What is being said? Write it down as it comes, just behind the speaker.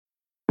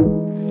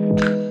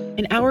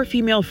In our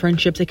female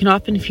friendships, it can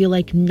often feel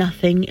like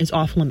nothing is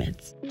off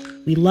limits.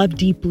 We love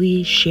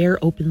deeply, share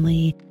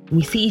openly, and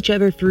we see each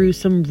other through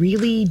some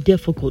really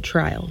difficult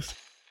trials.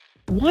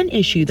 One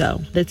issue,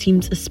 though, that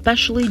seems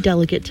especially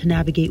delicate to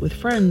navigate with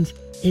friends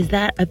is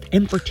that of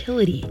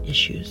infertility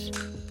issues.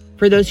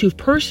 For those who've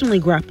personally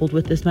grappled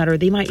with this matter,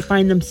 they might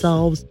find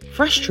themselves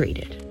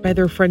frustrated by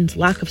their friends'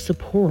 lack of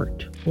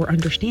support or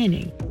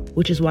understanding,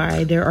 which is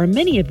why there are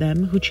many of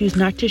them who choose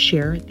not to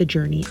share the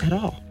journey at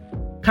all.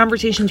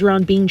 Conversations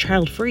around being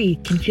child-free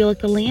can feel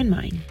like a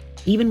landmine,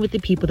 even with the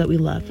people that we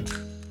love.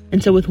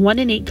 And so with 1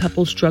 in 8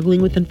 couples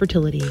struggling with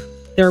infertility,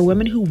 there are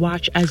women who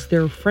watch as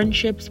their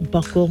friendships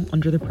buckle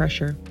under the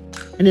pressure.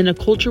 And in a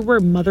culture where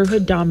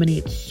motherhood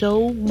dominates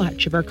so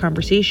much of our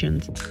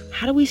conversations,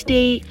 how do we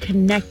stay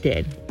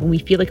connected when we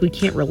feel like we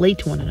can't relate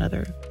to one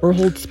another or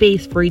hold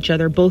space for each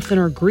other, both in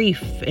our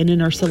grief and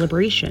in our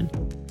celebration?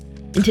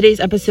 In today's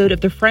episode of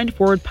the Friend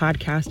Forward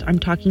podcast, I'm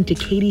talking to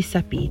Katy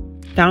Seppi,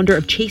 founder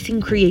of Chasing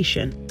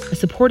Creation, a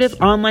supportive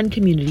online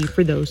community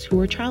for those who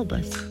are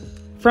childless.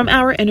 From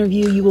our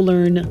interview, you will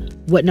learn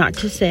what not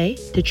to say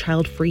to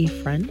child-free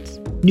friends,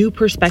 new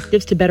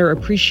perspectives to better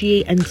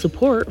appreciate and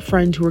support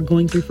friends who are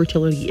going through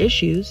fertility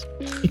issues.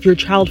 If you're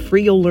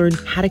child-free, you'll learn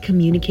how to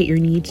communicate your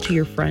needs to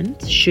your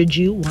friends, should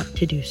you want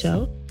to do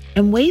so,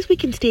 and ways we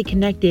can stay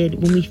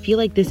connected when we feel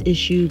like this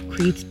issue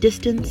creates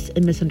distance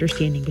and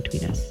misunderstanding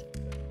between us.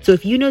 So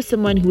if you know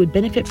someone who would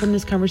benefit from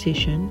this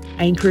conversation,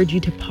 I encourage you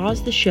to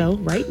pause the show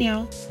right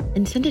now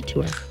and send it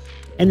to her.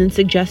 And then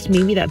suggest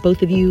maybe that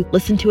both of you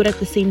listen to it at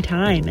the same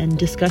time and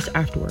discuss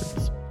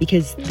afterwards,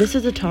 because this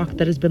is a talk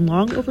that has been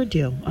long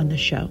overdue on this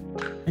show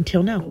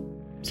until now.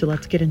 So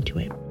let's get into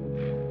it.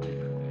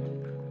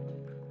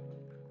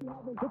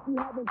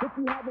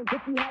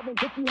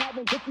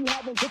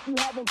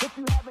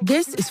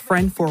 This is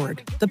Friend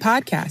Forward, the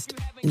podcast.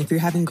 And if you're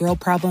having girl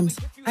problems,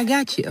 I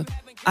got you.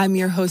 I'm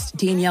your host,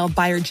 Danielle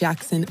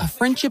Byer-Jackson, a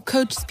friendship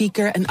coach,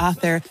 speaker, and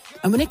author.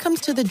 And when it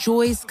comes to the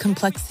joys,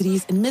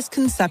 complexities, and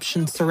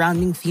misconceptions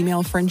surrounding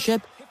female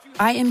friendship,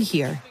 I am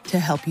here to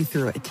help you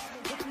through it.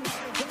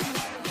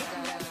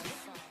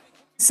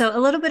 So a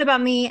little bit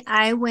about me.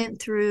 I went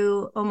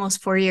through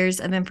almost 4 years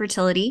of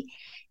infertility.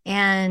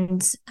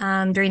 And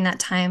during that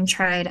time,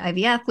 tried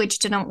IVF, which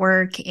didn't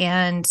work,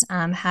 and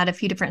had a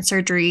few different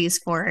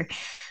surgeries for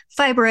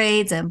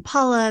fibroids and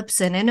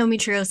polyps and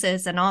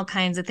endometriosis and all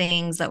kinds of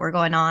things that were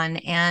going on.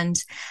 And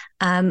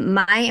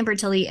my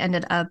infertility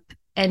ended up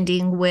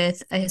ending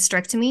with a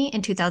hysterectomy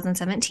in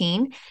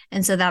 2017.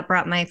 And so that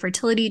brought my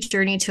fertility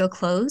journey to a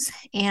close.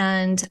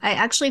 And I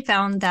actually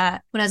found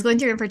that when I was going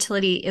through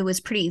infertility, it was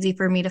pretty easy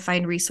for me to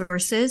find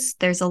resources.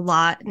 There's a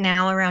lot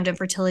now around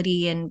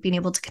infertility and being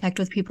able to connect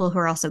with people who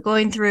are also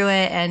going through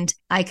it. And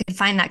I could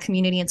find that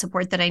community and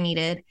support that I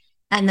needed.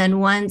 And then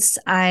once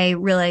I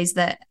realized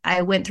that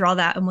I went through all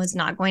that and was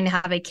not going to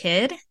have a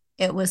kid,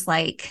 it was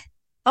like,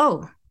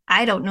 oh,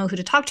 I don't know who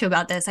to talk to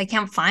about this. I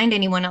can't find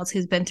anyone else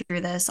who's been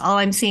through this. All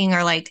I'm seeing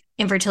are like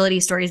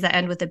infertility stories that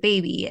end with a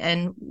baby.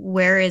 And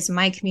where is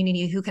my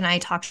community? Who can I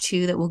talk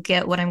to that will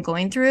get what I'm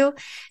going through?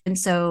 And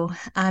so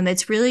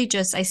it's really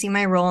just, I see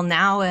my role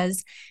now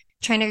as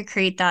trying to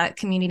create that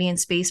community and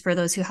space for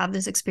those who have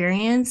this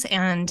experience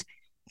and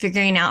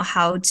figuring out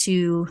how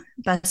to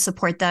best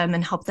support them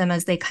and help them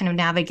as they kind of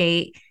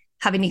navigate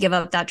having to give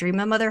up that dream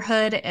of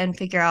motherhood and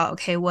figure out,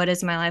 okay, what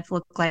does my life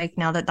look like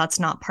now that that's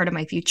not part of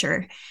my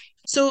future?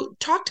 So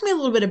talk to me a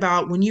little bit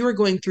about when you were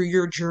going through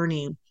your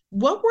journey.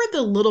 What were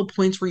the little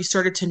points where you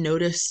started to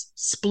notice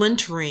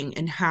splintering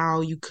and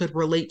how you could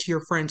relate to your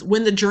friends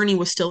when the journey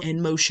was still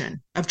in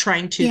motion of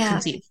trying to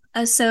conceive?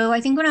 So I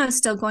think when I was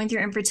still going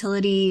through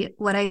infertility,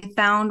 what I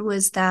found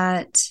was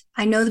that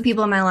I know the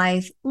people in my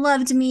life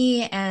loved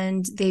me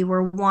and they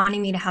were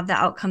wanting me to have the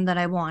outcome that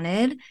I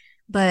wanted.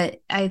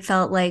 But I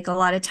felt like a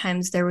lot of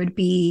times there would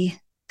be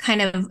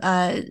kind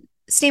of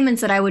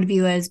statements that I would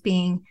view as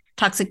being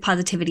toxic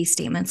positivity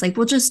statements, like,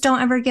 well, just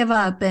don't ever give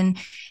up. And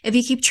if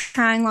you keep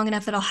trying long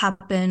enough, it'll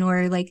happen,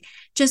 or like,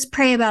 just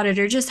pray about it,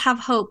 or just have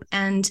hope.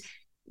 And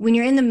when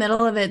you're in the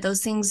middle of it,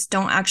 those things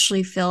don't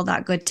actually feel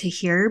that good to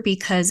hear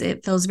because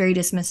it feels very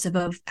dismissive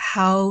of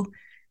how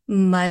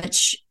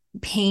much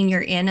pain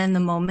you're in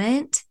the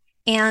moment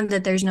and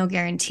that there's no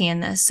guarantee in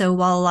this. So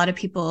while a lot of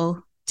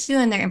people do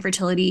in their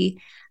infertility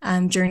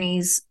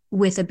journeys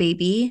with a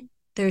baby,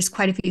 there's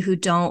quite a few who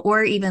don't,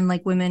 or even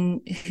like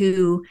women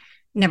who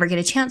never get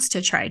a chance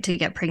to try to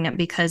get pregnant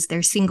because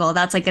they're single.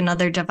 That's like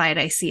another divide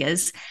I see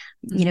is,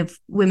 you know,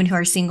 women who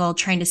are single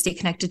trying to stay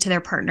connected to their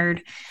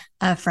partnered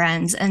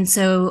friends. And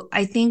so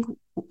I think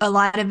a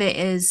lot of it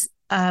is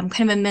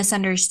kind of a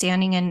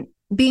misunderstanding and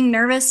being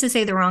nervous to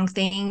say the wrong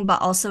thing,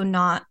 but also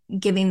not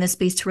giving the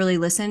space to really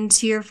listen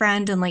to your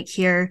friend and like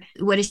hear,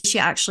 what is she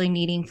actually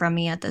needing from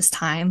me at this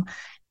time?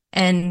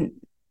 And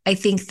I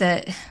think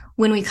that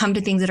when we come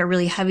to things that are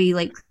really heavy,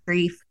 like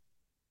grief,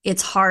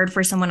 it's hard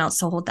for someone else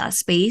to hold that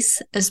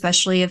space,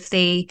 especially if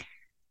a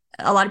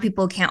lot of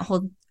people can't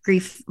hold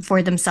grief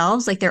for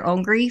themselves, like their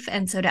own grief.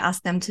 And so to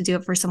ask them to do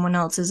it for someone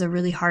else is a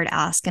really hard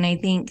ask. And I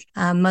think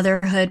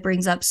motherhood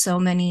brings up so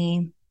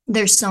many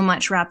there's so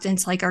much wrapped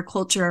into like our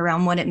culture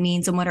around what it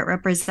means and what it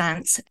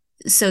represents.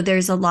 So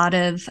there's a lot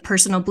of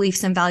personal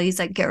beliefs and values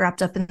that get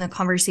wrapped up in the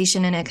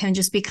conversation, and it can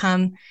just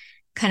become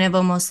kind of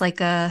almost like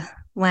a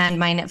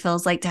landmine. It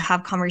feels like to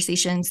have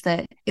conversations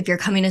that if you're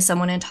coming to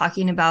someone and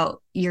talking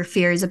about your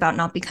fears about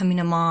not becoming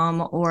a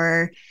mom,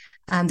 or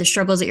the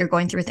struggles that you're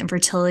going through with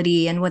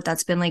infertility and what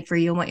that's been like for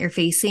you and what you're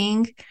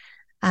facing,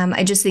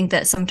 I just think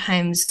that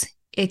sometimes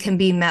it can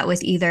be met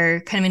with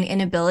either kind of an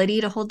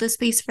inability to hold the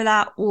space for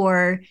that,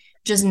 or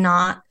just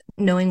not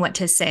knowing what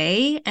to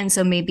say. And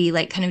so maybe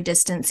like kind of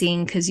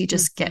distancing because you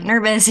just get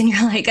nervous and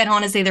you're like, I don't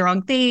want to say the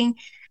wrong thing.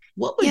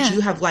 What would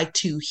you have liked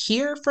to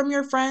hear from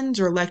your friends,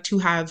 or like to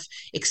have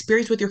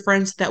experience with your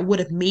friends that would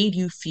have made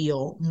you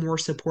feel more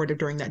supportive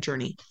during that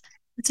journey?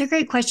 It's a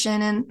great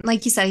question. And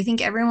like you said, I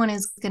think everyone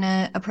is going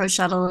to approach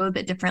that a little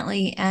bit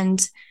differently.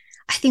 And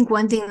I think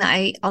one thing that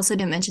I also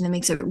didn't mention that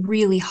makes it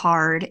really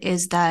hard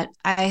is that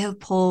I have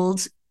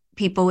pulled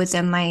people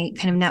within my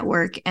kind of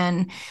network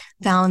and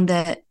found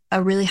that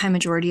a really high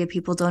majority of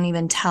people don't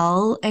even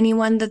tell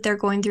anyone that they're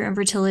going through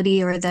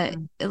infertility, or that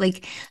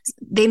like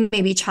they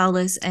may be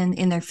childless and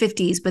in their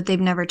 50s, but they've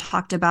never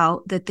talked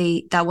about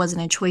that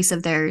wasn't a choice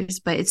of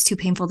theirs, but it's too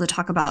painful to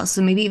talk about.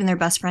 So maybe even their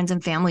best friends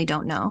and family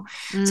don't know.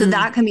 So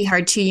that can be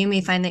hard too. You may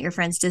find that your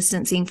friend's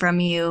distancing from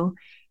you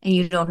and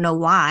you don't know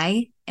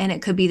why. And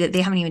it could be that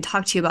they haven't even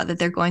talked to you about that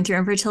they're going through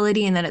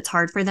infertility, and that it's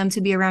hard for them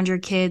to be around your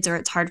kids, or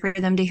it's hard for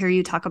them to hear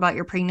you talk about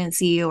your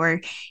pregnancy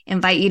or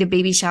invite you to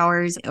baby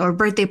showers or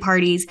birthday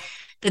parties,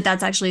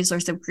 that's actually a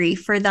source of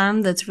grief for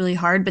them. That's really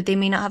hard, but they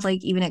may not have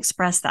like even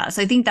expressed that.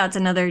 So I think that's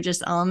another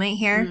just element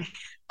here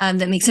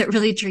that makes it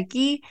really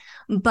tricky.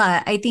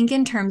 But I think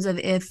in terms of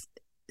if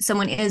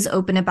someone is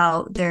open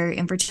about their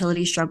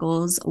infertility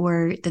struggles,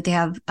 or that they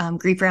have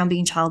grief around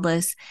being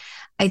childless,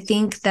 I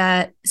think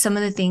that some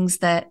of the things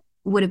that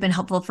would have been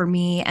helpful for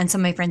me, and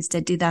some of my friends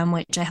did do them,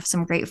 which I have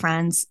some great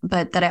friends,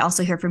 but that I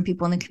also hear from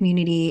people in the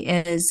community,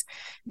 is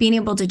being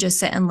able to just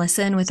sit and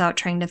listen without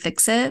trying to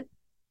fix it.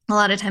 A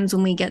lot of times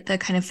when we get the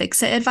kind of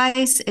fix it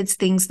advice, it's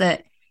things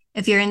that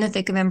if you're in the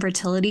thick of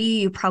infertility,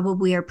 you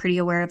probably are pretty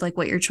aware of like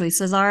what your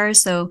choices are.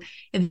 So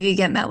if you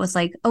get met with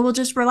like, oh, well,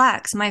 just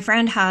relax. My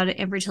friend had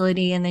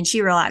infertility and then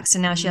she relaxed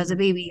and now she has a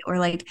baby, or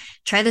like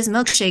try this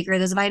milkshake or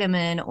this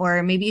vitamin,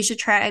 or maybe you should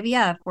try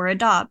IVF or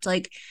adopt.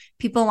 Like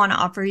people want to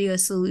offer you a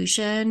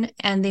solution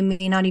and they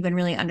may not even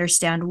really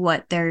understand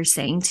what they're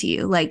saying to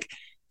you. Like,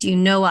 do you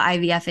know what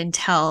IVF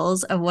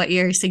entails of what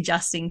you're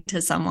suggesting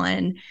to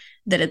someone?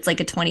 That it's like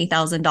a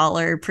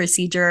 $20,000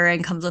 procedure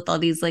and comes with all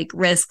these like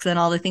risks and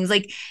all the things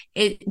like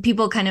it,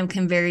 people kind of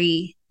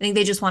I think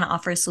they just want to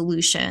offer a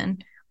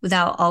solution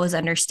without always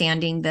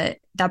understanding that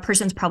that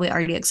person's probably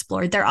already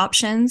explored their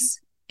options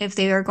if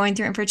they are going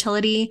through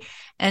infertility.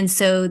 And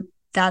so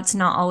that's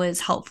not always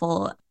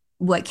helpful.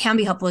 What can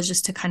be helpful is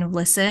just to kind of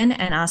listen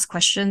and ask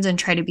questions and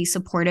try to be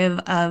supportive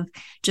of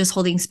just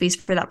holding space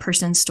for that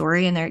person's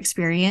story and their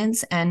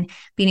experience, and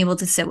being able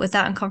to sit with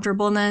that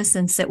uncomfortableness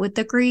and sit with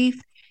the grief.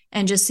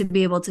 And just to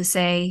be able to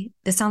say,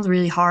 this sounds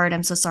really hard.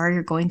 I'm so sorry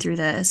you're going through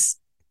this.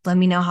 Let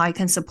me know how I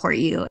can support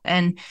you.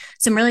 And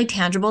some really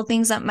tangible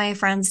things that my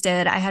friends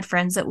did. I had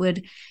friends that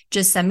would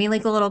just send me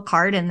like a little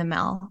card in the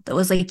mail that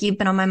was like, you've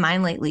been on my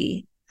mind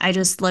lately. I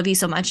just love you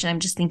so much. And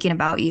I'm just thinking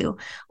about you.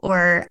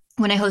 Or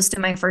when I hosted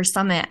my first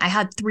summit, I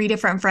had 3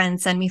 different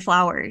friends send me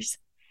flowers.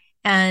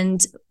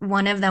 And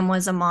one of them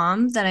was a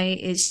mom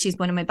she's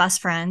one of my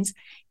best friends.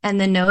 And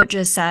the note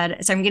just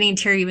said, so I'm getting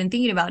teary even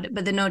thinking about it,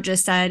 but the note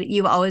just said,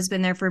 you've always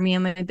been there for me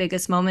in my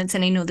biggest moments.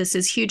 And I know this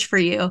is huge for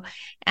you.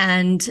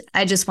 And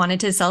I just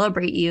wanted to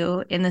celebrate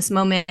you in this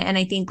moment. And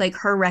I think like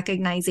her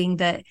recognizing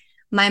that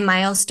my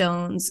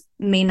milestones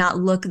may not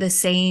look the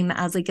same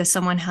as like if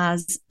someone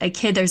has a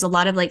kid, there's a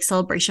lot of like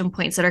celebration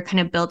points that are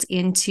kind of built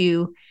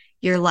into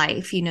your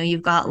life. You know,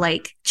 you've got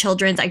like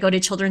I go to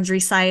children's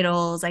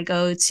recitals, I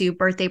go to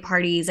birthday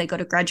parties, I go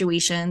to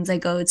graduations, I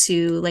go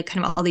to like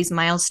kind of all these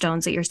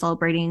milestones that you're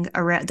celebrating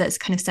around that's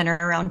kind of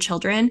centered around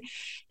children.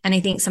 And I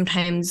think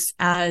sometimes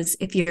as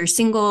if you're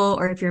single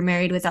or if you're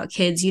married without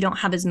kids, you don't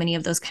have as many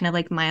of those kind of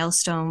like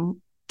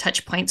milestone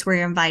touch points where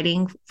you're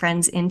inviting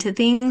friends into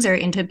things or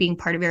into being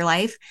part of your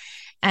life.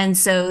 And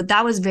so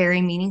that was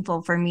very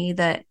meaningful for me,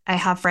 that I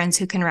have friends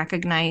who can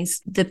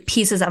recognize the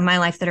pieces of my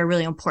life that are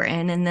really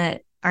important and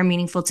that are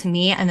meaningful to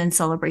me, and then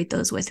celebrate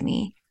those with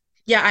me.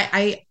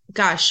 Yeah,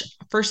 gosh,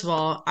 first of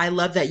all, I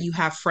love that you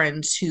have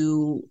friends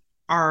who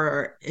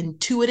are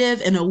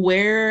intuitive and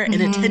aware and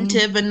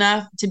attentive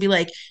enough to be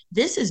like,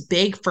 this is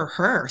big for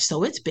her,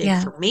 so it's big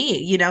for me,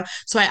 you know?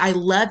 So I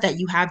love that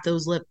you have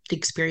those lived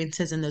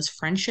experiences and those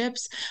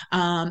friendships.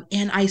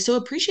 And I so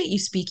appreciate you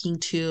speaking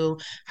to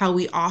how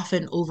we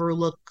often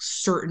overlook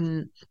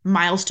certain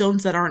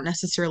milestones that aren't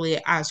necessarily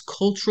as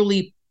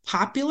culturally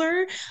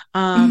popular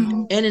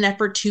in an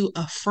effort to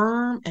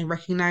affirm and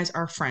recognize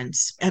our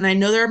friends. And I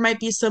know there might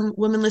be some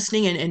women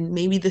listening, and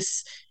maybe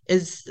this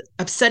is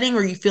upsetting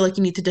or you feel like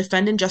you need to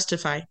defend and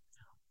justify.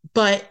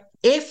 But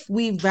if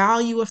we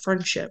value a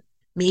friendship,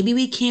 maybe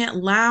we can't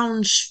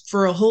lounge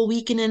for a whole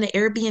weekend in an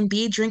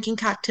Airbnb drinking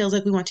cocktails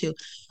like we want to.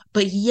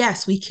 But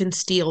yes, we can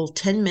steal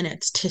 10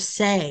 minutes to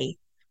say,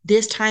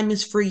 this time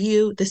is for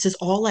you. This is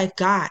all I've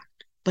got,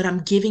 but I'm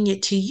giving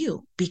it to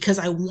you because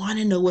I want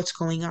to know what's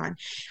going on.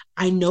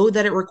 I know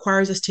that it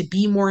requires us to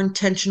be more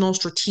intentional,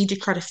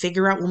 strategic, try to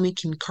figure out when we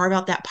can carve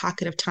out that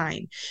pocket of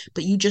time.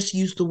 But you just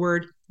used the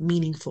word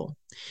meaningful,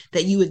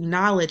 that you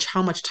acknowledge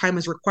how much time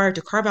is required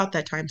to carve out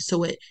that time.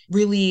 So it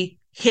really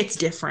hits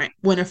different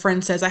when a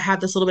friend says, I have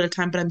this little bit of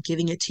time, but I'm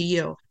giving it to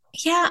you.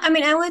 Yeah, I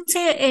mean, I would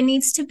say it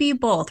needs to be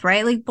both,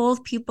 right? Like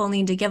both people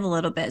need to give a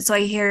little bit. So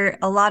I hear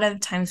a lot of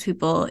times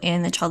people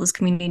in the childless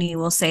community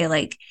will say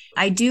like,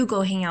 I do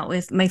go hang out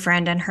with my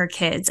friend and her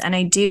kids and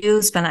I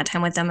do spend that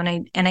time with them and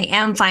I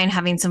am fine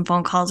having some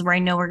phone calls where I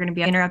know we're going to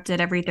be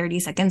interrupted every 30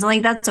 seconds. And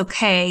like that's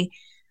okay.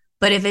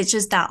 But if it's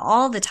just that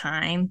all the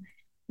time,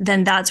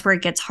 then that's where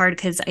it gets hard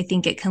because I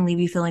think it can leave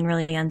you feeling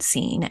really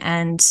unseen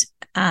and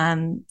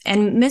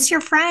miss your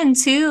friend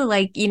too.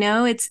 Like, you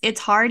know, it's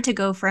hard to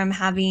go from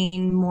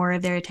having more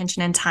of their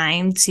attention and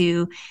time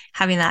to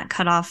having that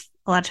cut off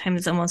a lot of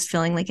times almost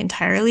feeling like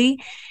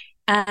entirely.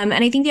 And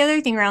I think the other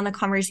thing around the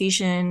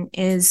conversation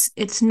is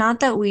it's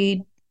not that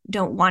we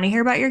don't want to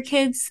hear about your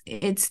kids.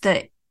 It's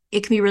that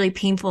it can be really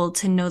painful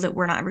to know that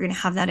we're not ever going to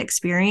have that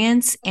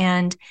experience.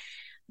 And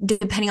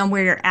depending on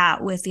where you're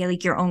at with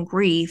like your own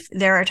grief,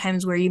 there are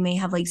times where you may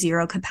have like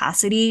zero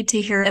capacity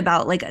to hear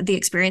about like the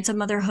experience of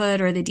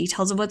motherhood or the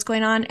details of what's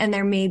going on. And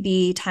there may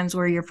be times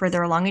where you're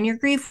further along in your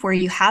grief where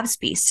you have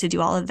space to do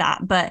all of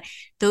that. But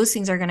those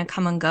things are going to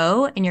come and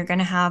go. And you're going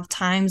to have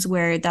times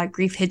where that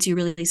grief hits you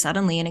really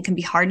suddenly. And it can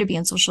be hard to be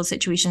in social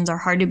situations or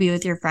hard to be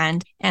with your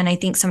friend. And I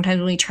think sometimes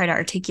when we try to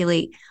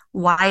articulate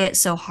why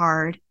it's so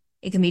hard,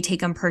 it can be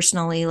taken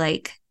personally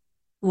like,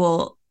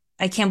 well,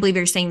 I can't believe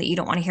you're saying that you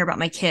don't want to hear about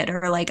my kid,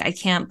 or like, I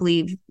can't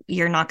believe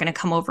you're not going to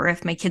come over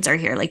if my kids are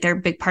here. Like they're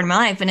a big part of my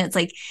life. And it's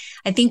like,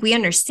 I think we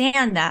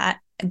understand that,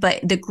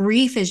 but the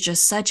grief is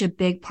just such a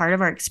big part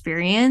of our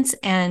experience.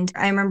 And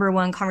I remember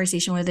one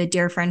conversation with a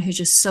dear friend who's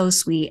just so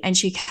sweet. And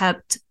she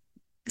kept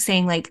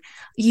saying like,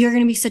 you're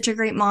going to be such a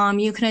great mom.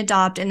 You can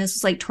adopt. And this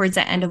was like towards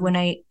the end of when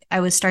I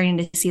was starting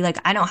to see like,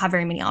 I don't have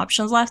very many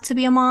options left to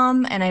be a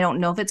mom and I don't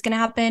know if it's going to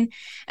happen.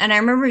 And I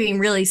remember being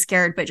really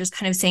scared, but just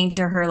kind of saying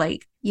to her,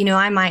 like, you know,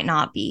 I might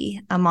not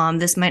be a mom.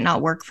 This might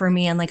not work for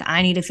me. And like,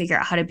 I need to figure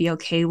out how to be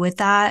okay with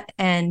that.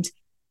 And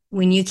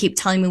when you keep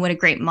telling me what a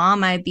great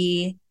mom I'd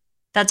be,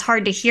 that's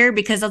hard to hear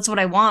because that's what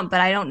I want,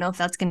 but I don't know if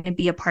that's going to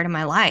be a part of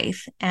my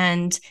life.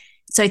 And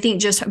so I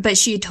think but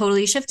she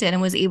totally shifted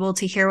and was able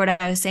to hear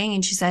what I was saying.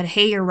 And she said,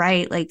 hey, you're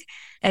right. Like,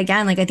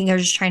 again, like, I think I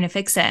was just trying to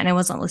fix it and I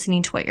wasn't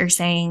listening to what you're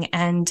saying.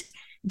 And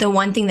the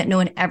one thing that no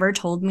one ever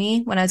told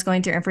me when I was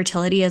going through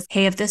infertility is,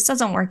 hey, if this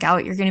doesn't work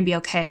out, you're going to be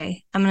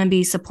okay. I'm going to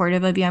be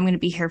supportive of you. I'm going to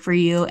be here for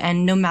you.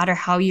 And no matter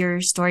how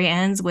your story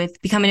ends with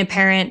becoming a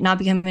parent, not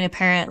becoming a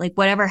parent, like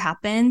whatever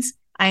happens,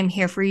 I'm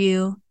here for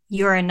you.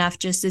 You're enough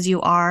just as you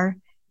are.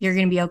 You're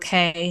going to be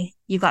okay.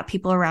 You've got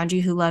people around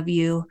you who love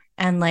you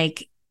and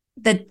like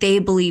that they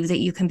believe that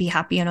you can be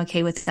happy and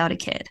okay without a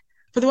kid.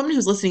 For the woman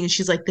who's listening and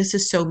she's like, this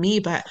is so me,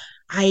 but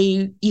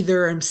I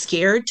either am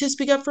scared to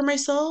speak up for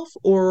myself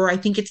or I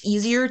think it's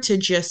easier to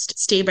just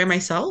stay by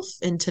myself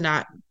and to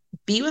not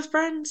be with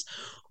friends,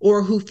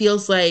 or who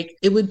feels like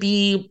it would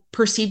be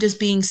perceived as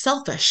being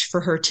selfish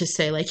for her to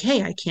say like,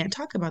 hey, I can't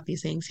talk about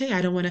these things. Hey,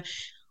 I don't want to.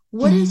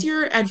 What is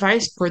your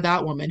advice for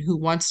that woman who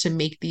wants to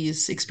make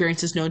these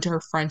experiences known to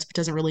her friends but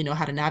doesn't really know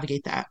how to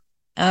navigate that?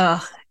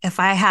 Oh, if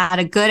I had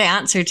a good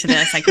answer to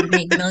this, I could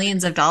make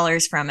millions of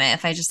dollars from it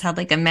if I just had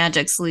like a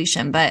magic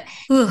solution. But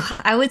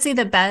I would say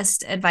the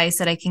best advice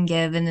that I can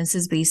give, and this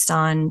is based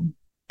on,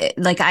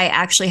 like, I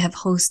actually have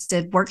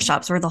hosted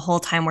workshops where the whole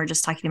time we're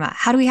just talking about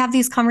how do we have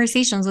these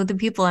conversations with the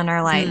people in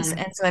our lives.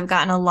 And so I've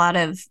gotten a lot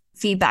of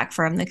feedback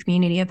from the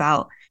community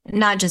about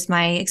not just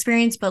my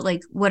experience, but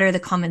like, what are the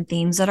common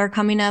themes that are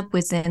coming up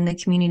within the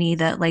community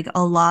that like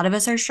a lot of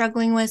us are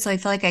struggling with. So I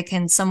feel like I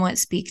can somewhat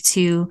speak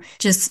to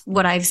just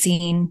what I've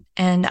seen.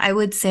 And I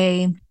would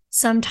say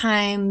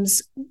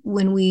sometimes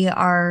when we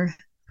are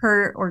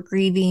hurt or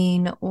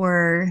grieving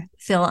or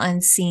feel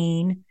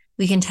unseen,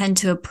 we can tend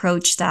to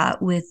approach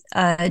that with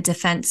a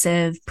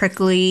defensive,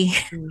 prickly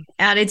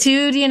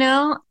attitude, you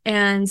know?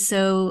 And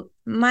so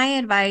my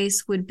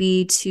advice would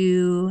be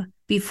to,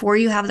 before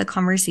you have the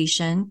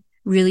conversation,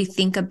 really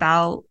think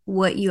about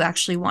what you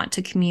actually want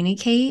to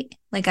communicate.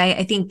 Like,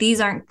 I think these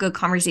aren't good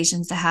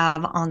conversations to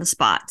have on the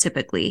spot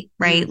typically,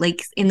 right?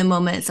 Like in the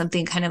moment,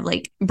 something kind of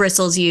like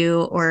bristles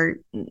you or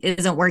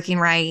isn't working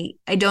right.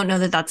 I don't know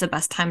that that's the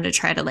best time to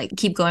try to like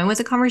keep going with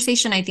a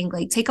conversation. I think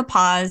like take a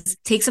pause,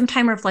 take some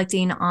time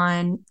reflecting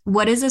on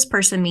what does this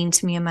person mean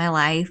to me in my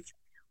life?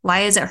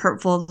 Why is it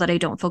hurtful that I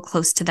don't feel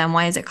close to them?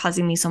 Why is it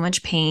causing me so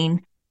much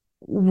pain?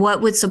 What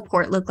would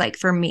support look like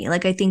for me?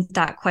 Like, I think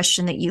that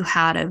question that you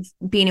had of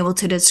being able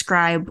to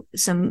describe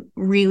some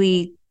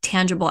really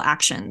tangible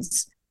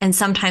actions. And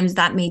sometimes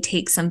that may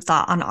take some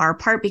thought on our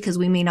part because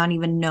we may not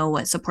even know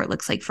what support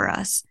looks like for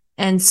us.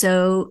 And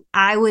so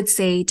I would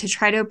say to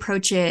try to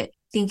approach it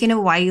thinking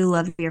of why you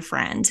love your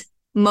friend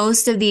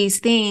most of these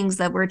things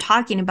that we're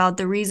talking about,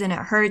 the reason it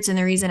hurts and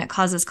the reason it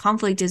causes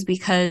conflict is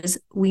because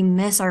we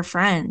miss our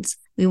friends.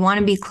 We want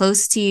to be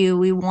close to you.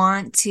 We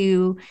want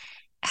to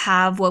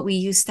have what we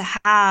used to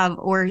have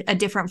or a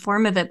different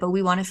form of it, but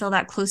we want to feel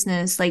that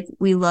closeness. Like,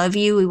 we love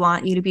you. We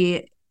want you to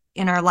be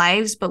in our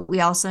lives, but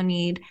we also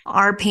need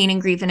our pain and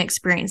grief and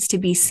experience to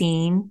be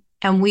seen.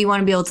 And we want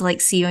to be able to like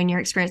see you in your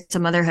experience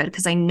of motherhood.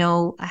 Because I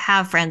know I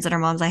have friends that are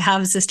moms. I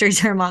have sisters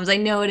that are moms. I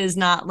know it is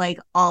not like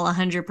all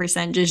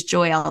 100% just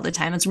joy all the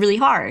time. It's really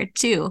hard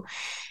too.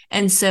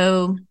 And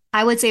so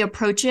I would say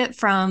approach it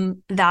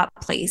from that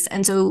place.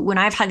 And so when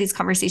I've had these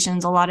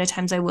conversations, a lot of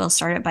times I will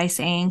start it by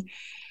saying,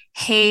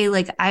 hey,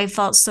 like, I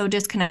felt so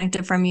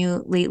disconnected from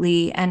you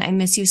lately and I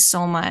miss you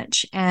so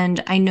much.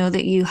 And I know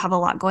that you have a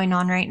lot going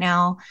on right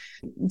now.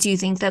 Do you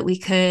think that we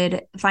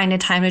could find a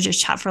time to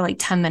just chat for like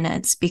 10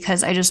 minutes?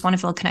 Because I just want to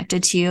feel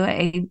connected to you.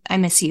 I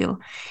miss you.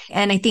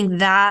 And I think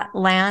that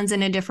lands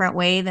in a different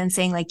way than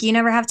saying like, you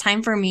never have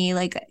time for me.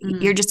 Like,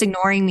 you're just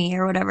ignoring me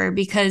or whatever,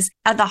 because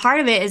at the heart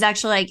of it is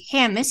actually like,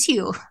 hey, I miss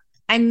you.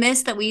 I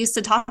miss that we used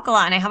to talk a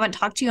lot and I haven't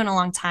talked to you in a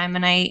long time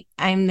and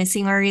I'm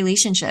missing our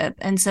relationship.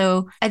 And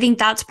so I think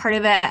that's part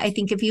of it. I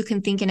think if you can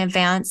think in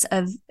advance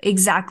of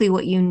exactly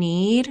what you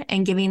need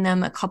and giving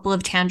them a couple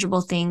of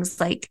tangible things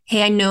like,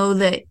 hey, I know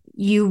that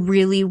you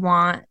really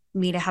want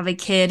me to have a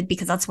kid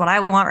because that's what I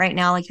want right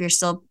now. Like, if you're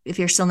still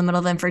in the middle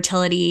of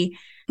infertility,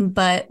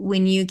 but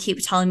when you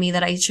keep telling me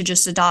that I should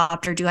just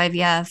adopt or do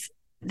IVF,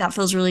 that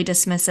feels really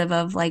dismissive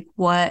of like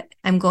what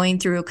I'm going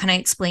through. Can I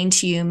explain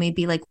to you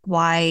maybe like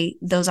why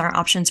those aren't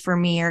options for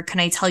me? Or can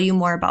I tell you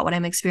more about what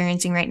I'm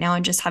experiencing right now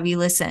and just have you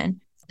listen?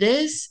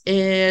 This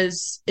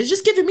is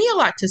just giving me a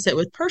lot to sit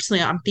with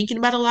personally. I'm thinking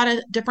about a lot of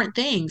different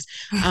things.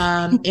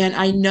 And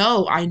I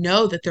know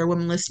that there are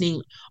women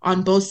listening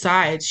on both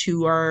sides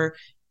who are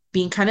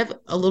being kind of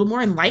a little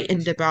more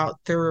enlightened about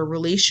their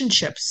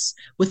relationships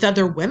with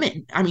other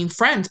women. I mean,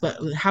 friends, but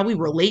how we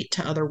relate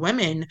to other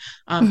women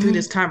through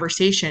this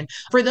conversation.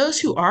 For those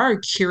who are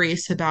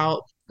curious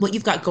about what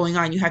you've got going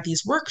on, you have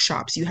these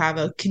workshops, you have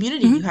a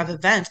community, you have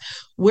events.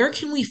 Where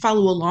can we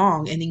follow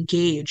along and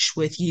engage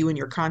with you and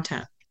your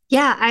content?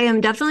 Yeah, I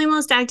am definitely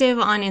most active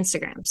on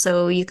Instagram.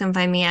 So you can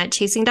find me at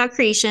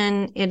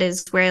chasing.creation. It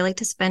is where I like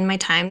to spend my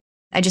time.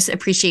 I just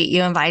appreciate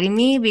you inviting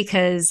me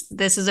because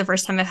this is the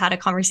first time I've had a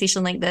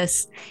conversation like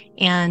this,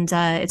 and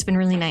it's been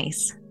really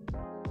nice.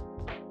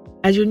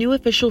 As your new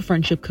official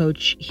friendship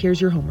coach,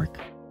 here's your homework.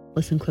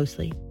 Listen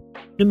closely.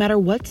 No matter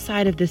what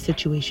side of this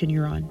situation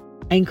you're on,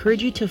 I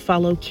encourage you to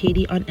follow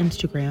Katy on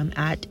Instagram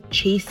at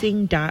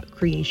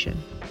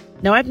chasing.creation.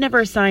 Now, I've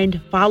never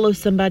assigned follow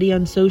somebody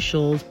on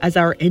socials as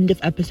our end of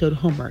episode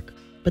homework.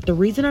 But the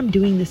reason I'm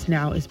doing this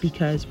now is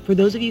because for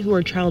those of you who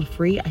are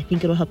child-free, I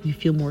think it'll help you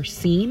feel more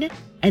seen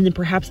and then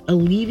perhaps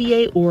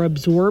alleviate or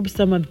absorb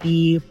some of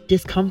the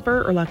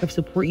discomfort or lack of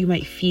support you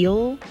might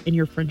feel in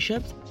your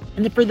friendships.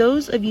 And then for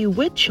those of you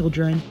with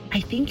children,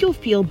 I think you'll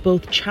feel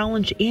both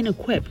challenged and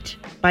equipped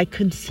by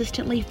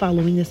consistently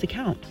following this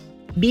account.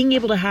 Being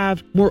able to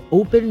have more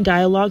open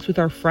dialogues with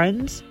our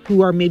friends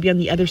who are maybe on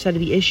the other side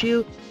of the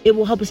issue, it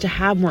will help us to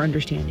have more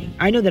understanding.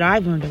 I know that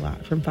I've learned a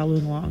lot from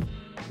following along.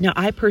 Now,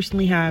 I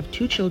personally have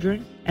 2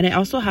 children, and I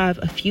also have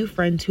a few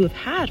friends who have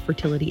had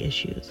fertility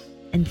issues.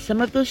 And some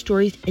of those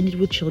stories ended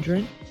with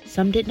children,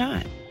 some did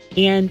not.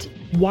 And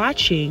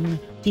watching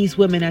these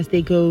women as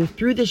they go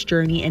through this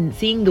journey and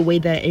seeing the way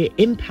that it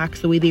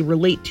impacts the way they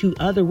relate to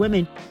other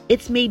women,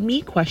 it's made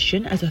me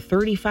question, as a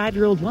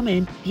 35-year-old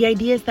woman, the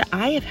ideas that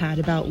I have had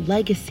about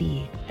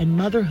legacy and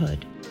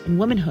motherhood and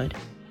womanhood.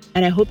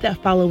 And I hope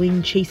that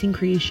following Chasing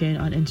Creation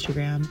on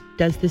Instagram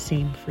does the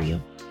same for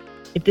you.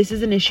 If this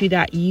is an issue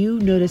that you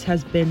notice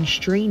has been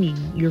straining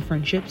your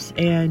friendships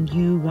and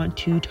you want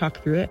to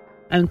talk through it,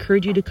 I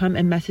encourage you to come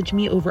and message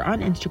me over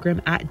on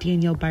Instagram at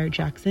Danielle Byard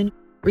Jackson,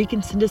 or you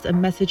can send us a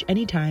message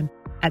anytime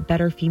at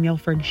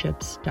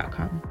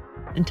betterfemalefriendships.com.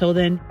 Until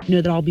then, know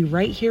that I'll be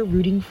right here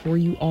rooting for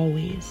you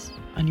always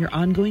on your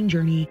ongoing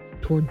journey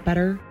toward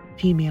better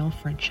female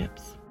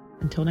friendships.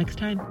 Until next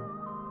time.